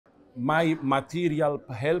my material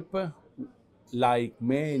help, like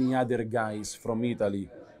many other guys from Italy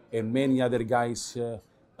and many other guys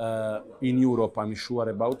in Europe, I'm sure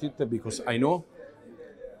about it, because I know,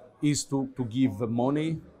 is to give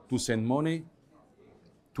money, to send money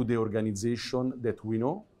to the organization that we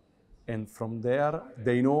know, and from there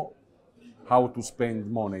they know how to spend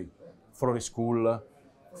money for a school,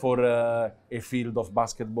 for a field of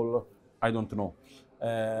basketball, I don't know.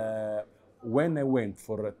 When I went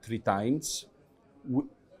for 3 times,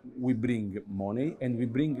 we bring money and we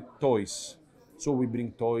bring toys. So we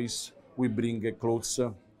bring toys, we bring clothes,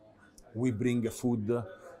 we bring food,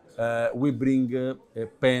 we bring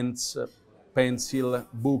pens, pencil,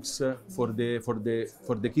 books for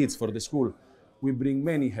the kids, for the school. We bring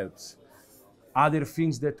many helps. Other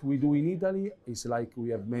things that we do in Italy is like we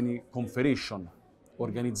have many confederation,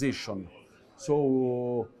 organization.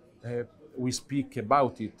 So we speak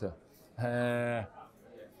about it.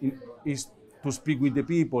 Is to speak with the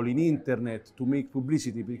people in internet, to make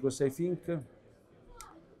publicity, because I think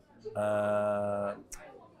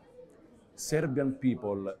Serbian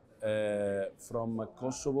people from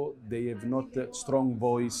Kosovo, they have not a strong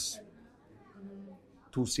voice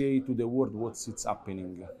to say to the world what's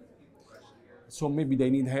happening. So maybe they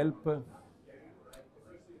need help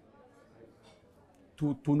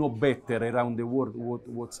to know better around the world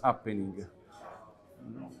what's happening.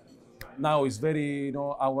 Now it's very,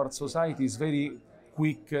 our society is very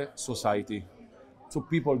quick society. So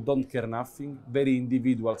people don't care nothing, very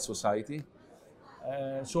individual society.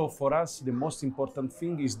 So for us, the most important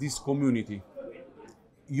thing is this community,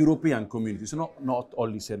 European community. So not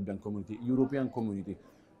only Serbian community, European community.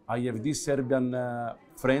 I have these Serbian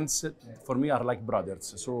friends, for me are like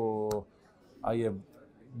brothers. So I have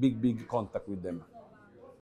big contact with them.